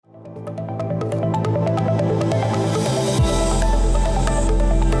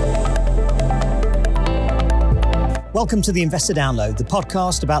Welcome to the Investor Download, the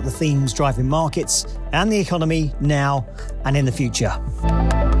podcast about the themes driving markets and the economy now and in the future.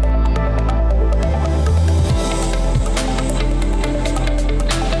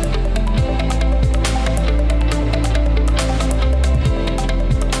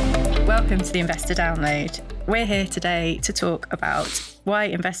 Welcome to the Investor Download. We're here today to talk about why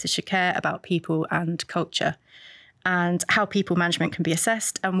investors should care about people and culture, and how people management can be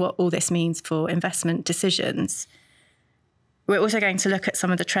assessed and what all this means for investment decisions. We're also going to look at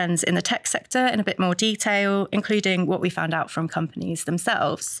some of the trends in the tech sector in a bit more detail, including what we found out from companies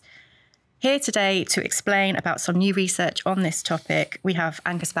themselves. Here today to explain about some new research on this topic, we have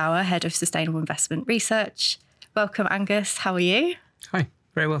Angus Bauer, Head of Sustainable Investment Research. Welcome, Angus. How are you? Hi,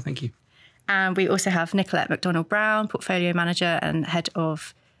 very well, thank you. And we also have Nicolette McDonald-Brown, Portfolio Manager and Head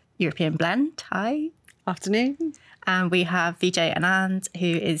of European Blend. Hi. Afternoon. And we have Vijay Anand, who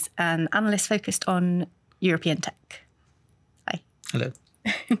is an analyst focused on European tech. Hi. Hello.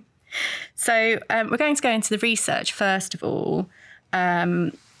 So we're going to go into the research first of all,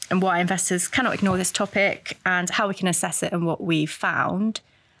 and why investors cannot ignore this topic and how we can assess it and what we've found.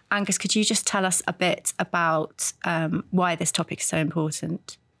 Angus, could you just tell us a bit about why this topic is so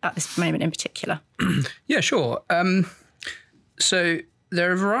important at this moment in particular? Yeah, sure. So there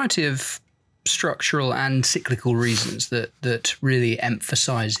are a variety of structural and cyclical reasons that really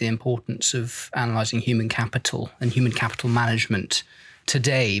emphasize the importance of analysing human capital and human capital management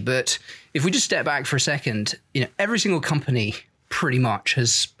today. But if we just step back for a second, every single company pretty much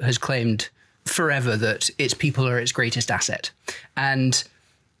has claimed forever that its people are its greatest asset. And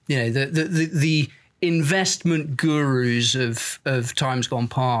the investment gurus of times gone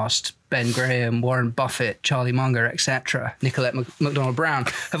past, Ben Graham, Warren Buffett, Charlie Munger, etc., Nicolette McDonald-Brown,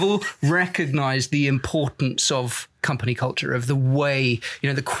 have all recognized the importance of company culture, of the way,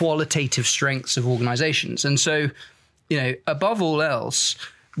 the qualitative strengths of organizations. And so, above all else,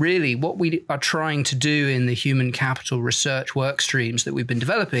 really what we are trying to do in the human capital research work streams that we've been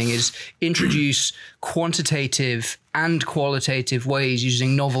developing is introduce quantitative and qualitative ways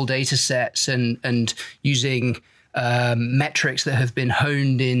using novel data sets and using metrics that have been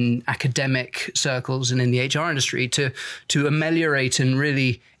honed in academic circles and in the HR industry to ameliorate and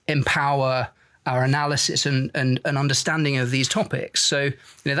really empower our analysis and understanding of these topics. So,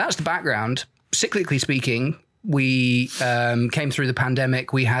 that's the background. Cyclically speaking, we came through the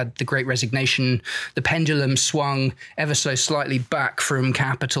pandemic. We had the Great Resignation. The pendulum swung ever so slightly back from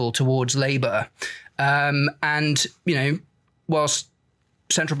capital towards labour. And whilst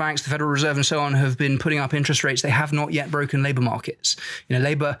central banks, the Federal Reserve and so on have been putting up interest rates, they have not yet broken labour markets.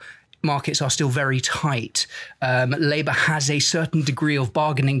 Labour markets are still very tight. Labour has a certain degree of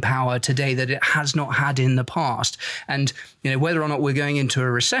bargaining power today that it has not had in the past. And whether or not we're going into a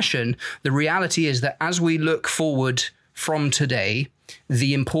recession, the reality is that as we look forward from today,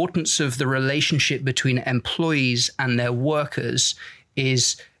 the importance of the relationship between employees and their workers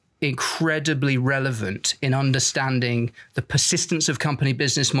is incredibly relevant in understanding the persistence of company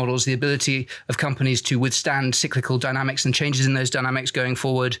business models, the ability of companies to withstand cyclical dynamics and changes in those dynamics going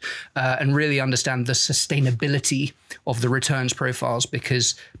forward, and really understand the sustainability of the returns profiles,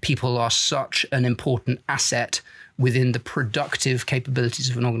 because people are such an important asset within the productive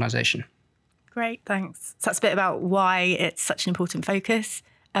capabilities of an organization. Great, thanks. So that's a bit about why it's such an important focus.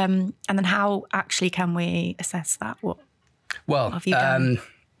 And then how actually can we assess that? What have you done?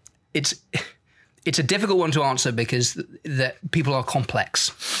 It's a difficult one to answer because that people are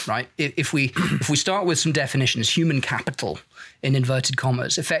complex, right? If we start with some definitions, human capital in inverted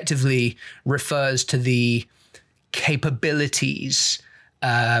commas effectively refers to the capabilities,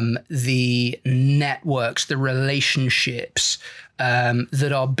 the networks, the relationships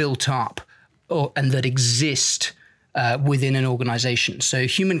that are built up and that exist within an organization. So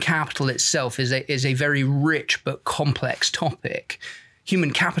human capital itself is a very rich but complex topic.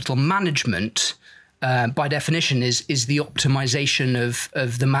 Human capital management, by definition, is the optimization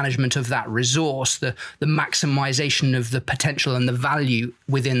of the management of that resource, the maximization of the potential and the value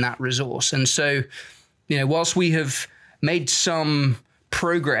within that resource. And so, whilst we have made some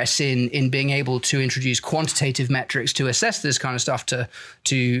progress in being able to introduce quantitative metrics to assess this kind of stuff,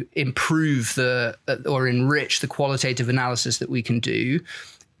 to improve or enrich the qualitative analysis that we can do,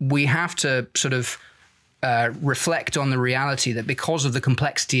 we have to sort of reflect on the reality that because of the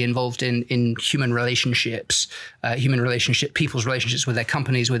complexity involved in human relationships, people's relationships with their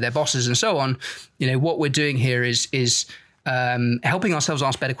companies, with their bosses and so on, what we're doing here is helping ourselves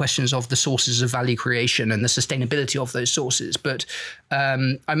ask better questions of the sources of value creation and the sustainability of those sources. But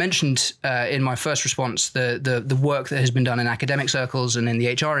I mentioned in my first response the work that has been done in academic circles and in the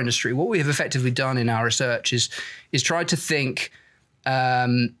HR industry. What we have effectively done in our research is tried to think,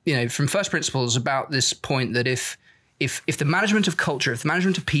 from first principles about this point that if the management of culture, if the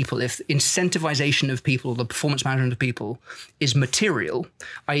management of people, if incentivization of people, the performance management of people is material,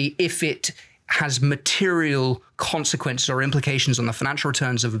 i.e. if it has material consequences or implications on the financial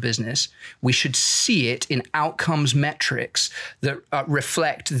returns of a business, we should see it in outcomes metrics that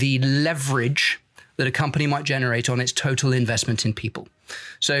reflect the leverage that a company might generate on its total investment in people.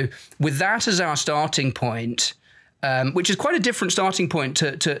 So with that as our starting point, which is quite a different starting point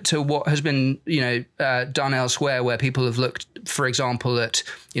to what has been done elsewhere, where people have looked, for example, at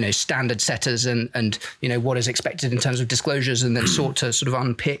standard setters and what is expected in terms of disclosures, and then sought to sort of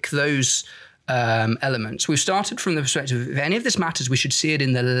unpick those elements. We've started from the perspective, if any of this matters, we should see it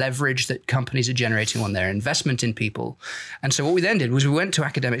in the leverage that companies are generating on their investment in people. And so what we then did was we went to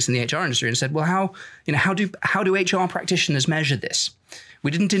academics in the HR industry and said, well, how do HR practitioners measure this?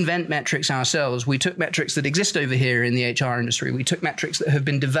 We didn't invent metrics ourselves. We took metrics that exist over here in the HR industry. We took metrics that have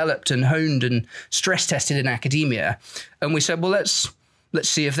been developed and honed and stress tested in academia. And we said, well, let's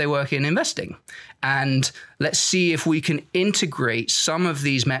see if they work in investing. And let's see if we can integrate some of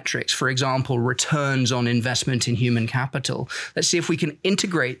these metrics, for example, returns on investment in human capital. Let's see if we can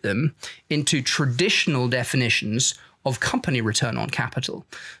integrate them into traditional definitions of company return on capital,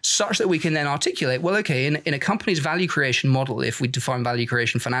 such that we can then articulate, well, okay, in a company's value creation model, if we define value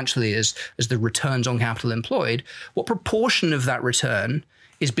creation financially as the returns on capital employed, what proportion of that return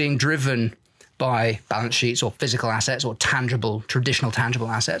is being driven by balance sheets or physical assets or traditional tangible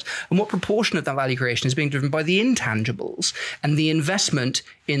assets, and what proportion of that value creation is being driven by the intangibles and the investment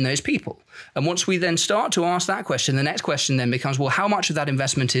in those people. And once we then start to ask that question, the next question then becomes, well, how much of that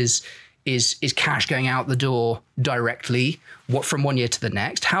investment is cash going out the door directly, what from one year to the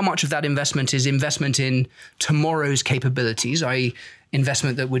next? How much of that investment is investment in tomorrow's capabilities, i.e.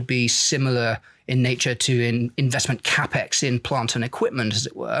 investment that would be similar in nature to investment capex in plant and equipment, as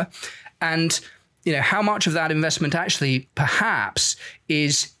it were? And how much of that investment actually perhaps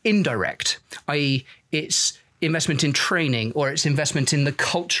is indirect, i.e. it's investment in training, or it's investment in the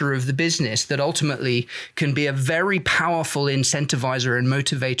culture of the business that ultimately can be a very powerful incentivizer and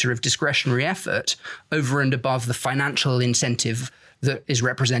motivator of discretionary effort over and above the financial incentive that is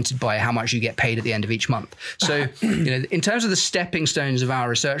represented by how much you get paid at the end of each month. So, in terms of the stepping stones of our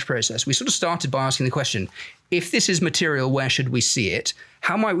research process, we sort of started by asking the question, if this is material, where should we see it?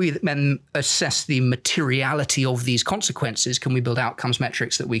 How might we then assess the materiality of these consequences? Can we build outcomes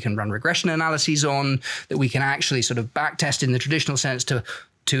metrics that we can run regression analyses on, that we can actually sort of backtest in the traditional sense to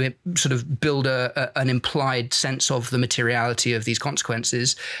sort of build an implied sense of the materiality of these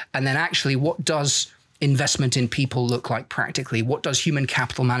consequences? And then actually, what does investment in people look like practically? What does human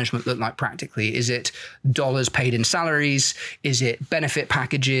capital management look like practically? Is it dollars paid in salaries? Is it benefit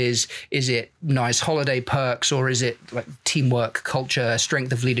packages? Is it nice holiday perks? Or is it like teamwork, culture,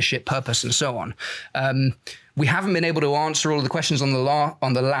 strength of leadership, purpose, and so on? We haven't been able to answer all of the questions on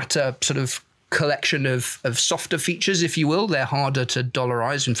the latter sort of collection of softer features, if you will. They're harder to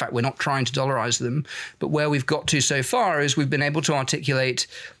dollarize. In fact, we're not trying to dollarize them. But where we've got to so far is we've been able to articulate,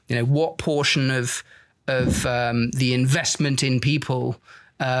 what portion of the investment in people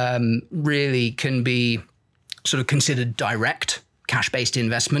really can be sort of considered direct cash-based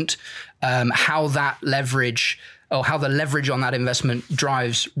investment, how the leverage on that investment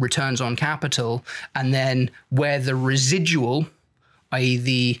drives returns on capital, and then where the residual, i.e.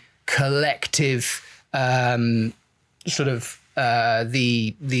 the collective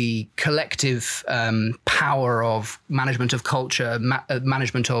the collective power of management of culture,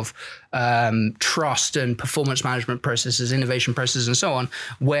 management of trust and performance management processes, innovation processes, and so on,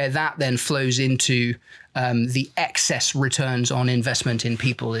 where that then flows into the excess returns on investment in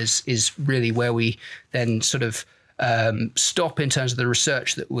people is really where we then sort of stop in terms of the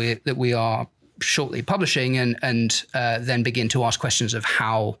research that we are shortly publishing, and then begin to ask questions of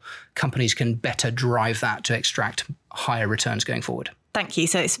how companies can better drive that to extract higher returns going forward. Thank you.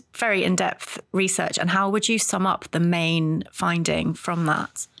 So it's very in-depth research. And how would you sum up the main finding from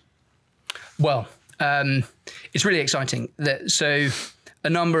that? Well, it's really exciting. So a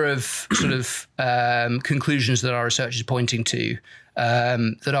number of sort of conclusions that our research is pointing to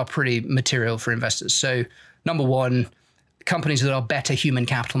that are pretty material for investors. So number one, companies that are better human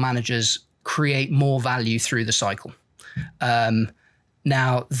capital managers create more value through the cycle.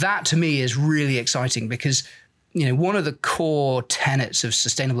 Now, that to me is really exciting, because one of the core tenets of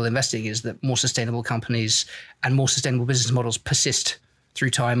sustainable investing is that more sustainable companies and more sustainable business models persist through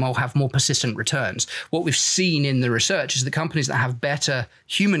time or have more persistent returns. What we've seen in the research is that companies that have better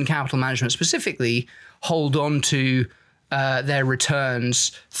human capital management specifically hold on to their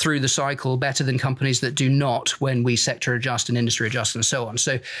returns through the cycle better than companies that do not when we sector adjust and industry adjust and so on.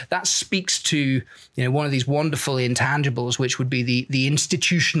 So that speaks to one of these wonderful intangibles, which would be the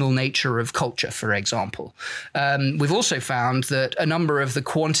institutional nature of culture, for example. We've also found that a number of the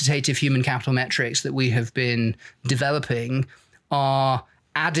quantitative human capital metrics that we have been developing are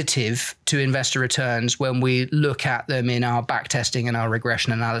additive to investor returns when we look at them in our backtesting and our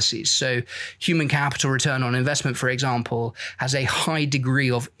regression analyses. So human capital return on investment, for example, has a high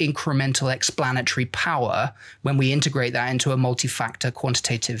degree of incremental explanatory power when we integrate that into a multi-factor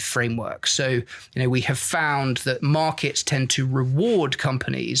quantitative framework. So, we have found that markets tend to reward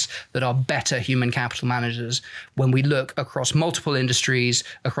companies that are better human capital managers when we look across multiple industries,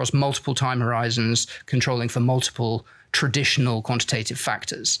 across multiple time horizons, controlling for multiple traditional quantitative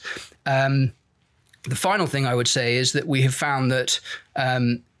factors. The final thing I would say is that we have found that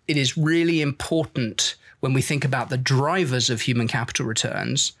it is really important when we think about the drivers of human capital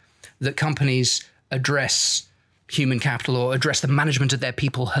returns that companies address human capital or address the management of their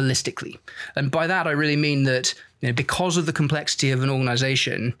people holistically. And by that, I really mean that because of the complexity of an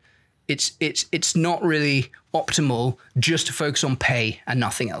organization, it's not really optimal just to focus on pay and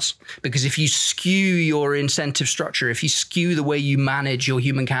nothing else. Because if you skew your incentive structure, if you skew the way you manage your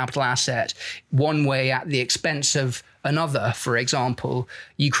human capital asset one way at the expense of another, for example,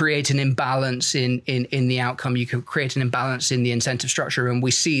 you create an imbalance in the outcome. You can create an imbalance in the incentive structure. And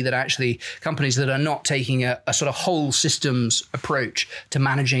we see that actually companies that are not taking a sort of whole systems approach to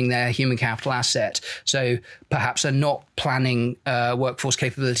managing their human capital asset, so perhaps are not planning workforce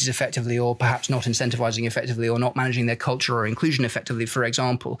capabilities effectively, or perhaps not incentivizing effectively, or not managing their culture or inclusion effectively, for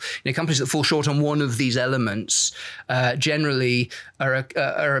example. Companies that fall short on one of these elements generally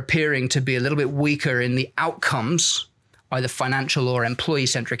are appearing to be a little bit weaker in the outcomes, either financial or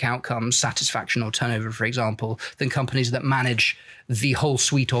employee-centric outcomes, satisfaction or turnover, for example, than companies that manage the whole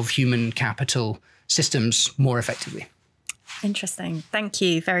suite of human capital systems more effectively. Interesting. Thank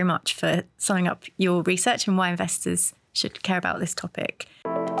you very much for summing up your research and why investors should care about this topic.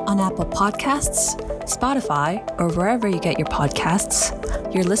 On Apple Podcasts, Spotify, or wherever you get your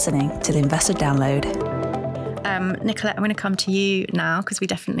podcasts, you're listening to the Investor Download. Nicolette, I'm going to come to you now because we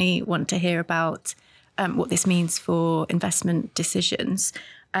definitely want to hear about what this means for investment decisions.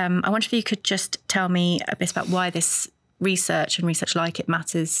 I wonder if you could just tell me a bit about why this research and research like it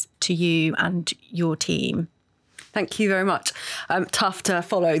matters to you and your team. Thank you very much. Tough to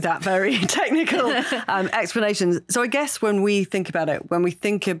follow that very technical explanation. So I guess when we think about it, when we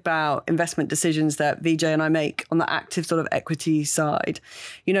think about investment decisions that Vijay and I make on the active sort of equity side,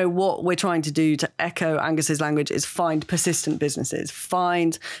 what we're trying to do, to echo Angus's language, is find persistent businesses,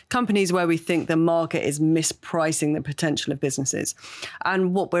 find companies where we think the market is mispricing the potential of businesses.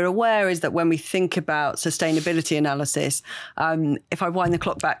 And what we're aware is that when we think about sustainability analysis, if I wind the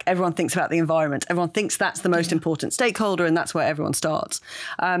clock back, everyone thinks about the environment. Everyone thinks that's the most important stakeholder, and that's where everyone starts.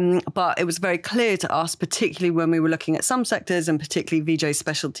 But it was very clear to us, particularly when we were looking at some sectors, and particularly Vijay's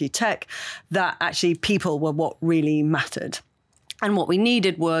specialty tech, that actually people were what really mattered. And what we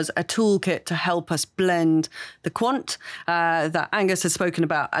needed was a toolkit to help us blend the quant that Angus has spoken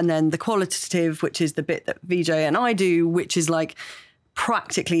about, and then the qualitative, which is the bit that Vijay and I do, which is like,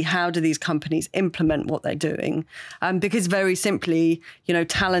 practically, how do these companies implement what they're doing? Because very simply,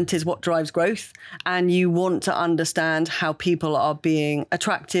 talent is what drives growth. And you want to understand how people are being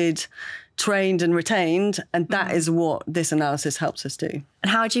attracted, trained and retained. And that is what this analysis helps us do. And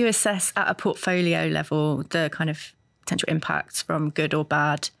how do you assess at a portfolio level the kind of potential impacts from good or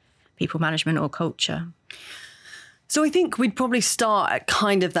bad people management or culture? So I think we'd probably start at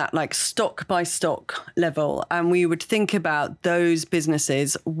kind of that like stock by stock level, and we would think about those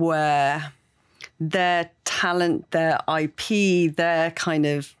businesses where their talent, their IP, their kind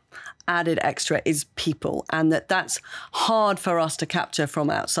of added extra is people, and that's hard for us to capture from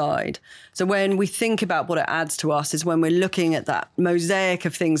outside. So when we think about what it adds to us is when we're looking at that mosaic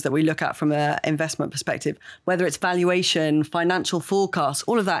of things that we look at from an investment perspective, whether it's valuation, financial forecasts,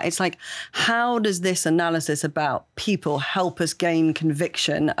 all of that. It's like, how does this analysis about people help us gain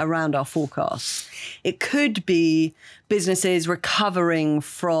conviction around our forecasts? It could be businesses recovering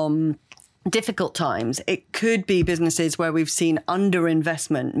from difficult times. It could be businesses where we've seen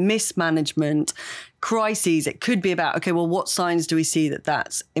underinvestment, mismanagement, crises, it could be about, okay, well, what signs do we see that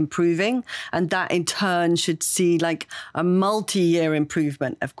that's improving? And that in turn should see like a multi-year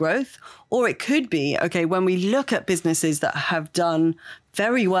improvement of growth. Or it could be, okay, when we look at businesses that have done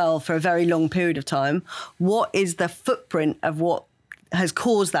very well for a very long period of time, what is the footprint of what has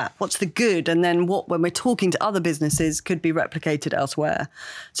caused that? What's the good? And then what, when we're talking to other businesses, could be replicated elsewhere.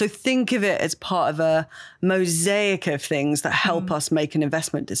 So think of it as part of a mosaic of things that help us make an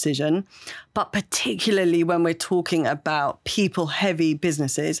investment decision. But particularly when we're talking about people-heavy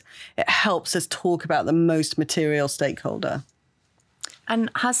businesses, it helps us talk about the most material stakeholder.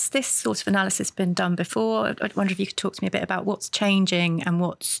 And has this sort of analysis been done before? I wonder if you could talk to me a bit about what's changing and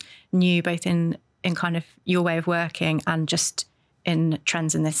what's new, both in kind of your way of working and just in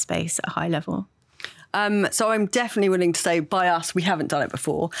trends in this space at a high level? So I'm definitely willing to say by us, we haven't done it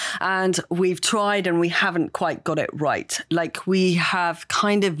before. And we've tried and we haven't quite got it right. Like we have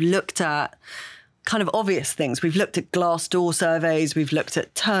kind of looked at kind of obvious things. We've looked at Glassdoor surveys, we've looked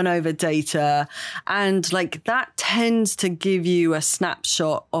at turnover data, and like that tends to give you a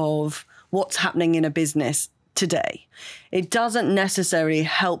snapshot of what's happening in a business today. It doesn't necessarily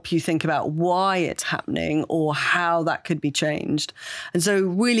help you think about why it's happening or how that could be changed. And so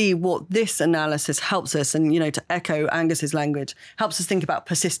really what this analysis helps us, and, you know, to echo Angus's language, helps us think about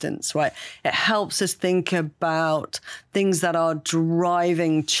persistence, right? It helps us think about things that are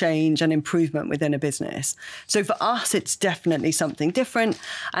driving change and improvement within a business. So for us, it's definitely something different.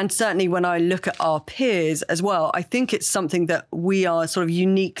 And certainly when I look at our peers as well, I think it's something that we are sort of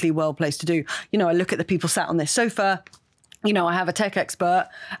uniquely well placed to do. You know, I look at the people sat on this sofa. You know, I have a tech expert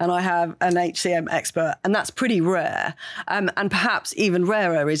and I have an HCM expert, and that's pretty rare. And perhaps even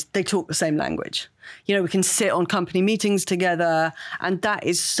rarer is they talk the same language. You know, we can sit on company meetings together, and that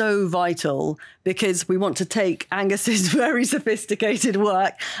is so vital because we want to take Angus's very sophisticated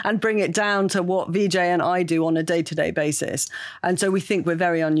work and bring it down to what Vijay and I do on a day-to-day basis. And so we think we're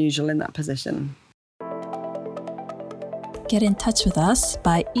very unusual in that position. Get in touch with us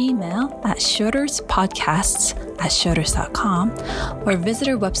by email at schroderspodcasts@schroders.com or visit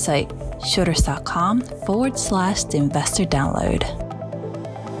our website, schroders.com/the investor download.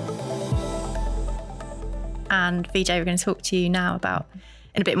 And Vijay, we're going to talk to you now about,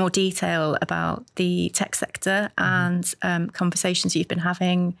 in a bit more detail, about the tech sector and conversations you've been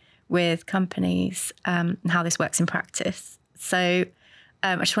having with companies and how this works in practice. So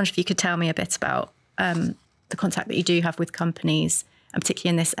I just wonder if you could tell me a bit about the contact that you do have with companies, and particularly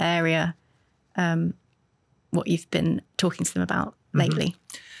in this area, what you've been talking to them about lately.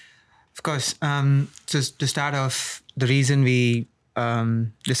 Of course. Just to start off, the reason we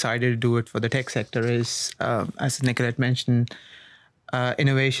decided to do it for the tech sector is, as Nicolette mentioned,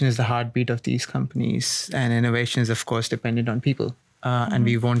 innovation is the heartbeat of these companies, and innovation is, of course, dependent on people. And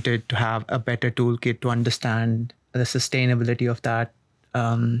we wanted to have a better toolkit to understand the sustainability of that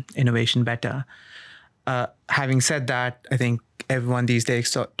innovation better. Having said that, I think everyone these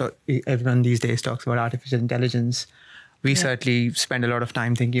days talks about artificial intelligence. We certainly spend a lot of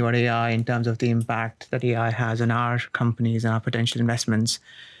time thinking about AI in terms of the impact that AI has on our companies and our potential investments.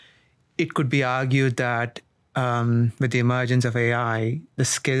 It could be argued that with the emergence of AI, the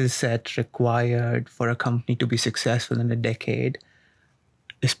skill set required for a company to be successful in a decade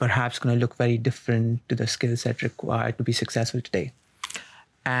is perhaps going to look very different to the skill set required to be successful today.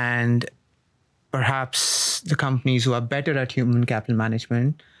 And perhaps the companies who are better at human capital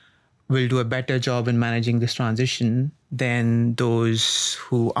management will do a better job in managing this transition than those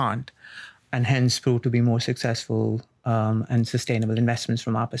who aren't, and hence prove to be more successful and sustainable investments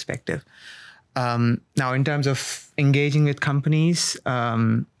from our perspective. Now, in terms of engaging with companies,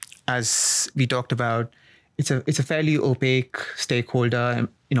 as we talked about, it's a fairly opaque stakeholder.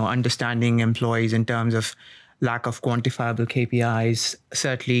 You know, understanding employees in terms of lack of quantifiable KPIs,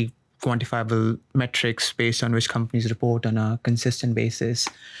 certainly quantifiable metrics based on which companies report on a consistent basis.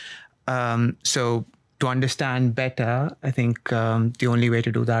 So to understand better, I think the only way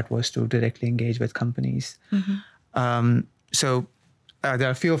to do that was to directly engage with companies. So there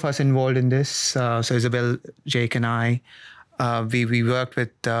are a few of us involved in this. So Isabel, Jake, and I, we worked with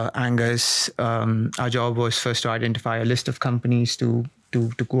Angus. Our job was first to identify a list of companies to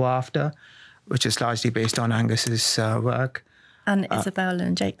go after, which is largely based on Angus's work. And Isabel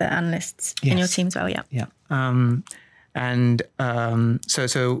and Jake, the analysts in your team as well, yeah. Yeah.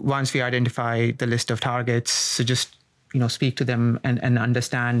 So once we identify the list of targets, so just, speak to them and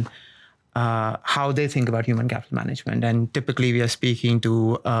understand how they think about human capital management. And typically we are speaking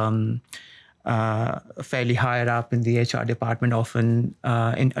to fairly higher up in the HR department. Often,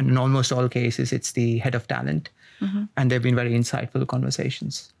 in almost all cases, it's the head of talent. And they've been very insightful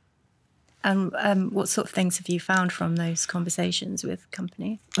conversations. And what sort of things have you found from those conversations with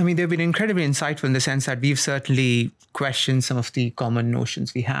companies? I mean, they've been incredibly insightful in the sense that we've certainly questioned some of the common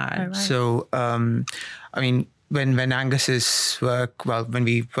notions we had. Oh, right. So, I mean, when Angus's work, when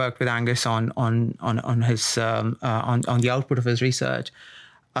we worked with Angus on his on the output of his research,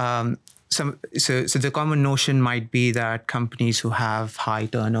 so the common notion might be that companies who have high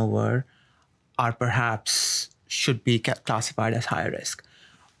turnover are perhaps should be classified as high risk.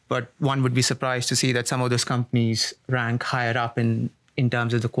 But one would be surprised to see that some of those companies rank higher up in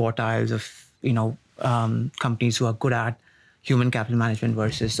terms of the quartiles of, companies who are good at human capital management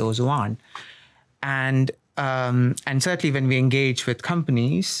versus those who aren't. And certainly when we engage with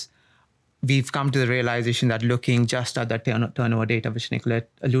companies, we've come to the realization that looking just at that turnover data, which Nicolette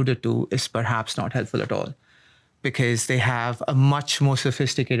alluded to, is perhaps not helpful at all, because they have a much more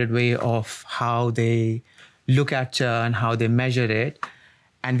sophisticated way of how they look at churn, how they measure it.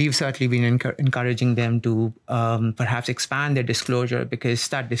 And we've certainly been encouraging them to perhaps expand their disclosure, because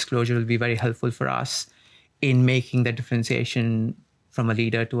that disclosure will be very helpful for us in making the differentiation from a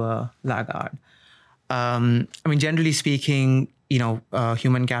leader to a laggard. I mean, generally speaking,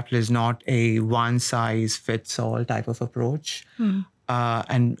 human capital is not a one-size-fits-all type of approach. And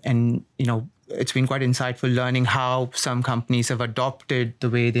it's been quite insightful learning how some companies have adopted the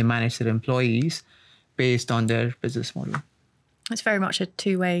way they manage their employees based on their business model. It's very much a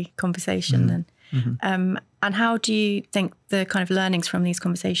two-way conversation then. Mm-hmm. And how do you think the kind of learnings from these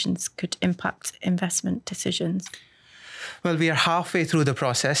conversations could impact investment decisions? Well, we are halfway through the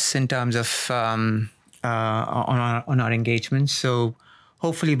process in terms of on our engagements. So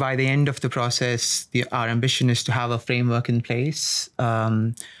hopefully by the end of the process, our ambition is to have a framework in place,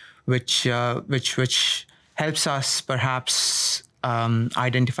 which helps us perhaps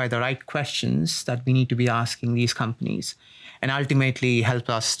identify the right questions that we need to be asking these companies, and ultimately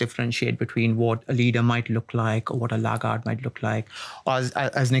help us differentiate between what a leader might look like or what a laggard might look like. Or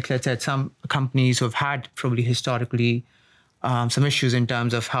as Nicolette said, some companies who have had probably historically some issues in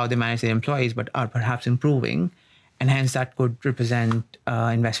terms of how they manage their employees, but are perhaps improving, and hence that could represent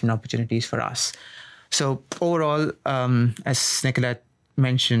investment opportunities for us. So overall, as Nicolette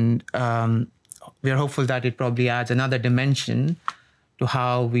mentioned, we are hopeful that it probably adds another dimension to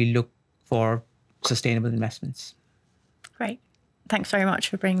how we look for sustainable investments. Great. Thanks very much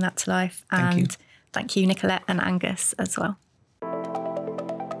for bringing that to life. And thank you, Nicolette and Angus, as well.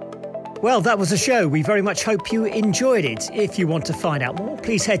 Well, that was the show. We very much hope you enjoyed it. If you want to find out more,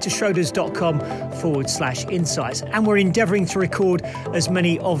 please head to schroders.com/insights. And we're endeavouring to record as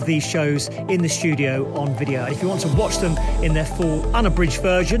many of these shows in the studio on video. If you want to watch them in their full unabridged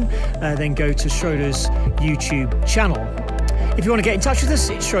version, then go to Schroders' YouTube channel. If you want to get in touch with us,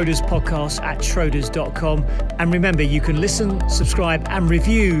 it's schroders.podcast@schroders.com. And remember, you can listen, subscribe and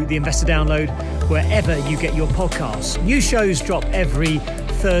review the Investor Download wherever you get your podcasts. New shows drop every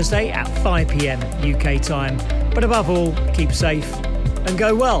Thursday at 5 p.m. UK time. But above all, keep safe and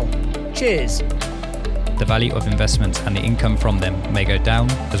go well. Cheers. The value of investments and the income from them may go down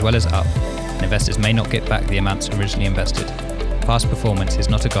as well as up, and investors may not get back the amounts originally invested. Past performance is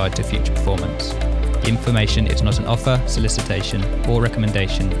not a guide to future performance. The information is not an offer, solicitation, or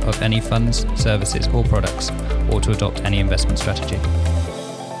recommendation of any funds, services, or products, or to adopt any investment strategy.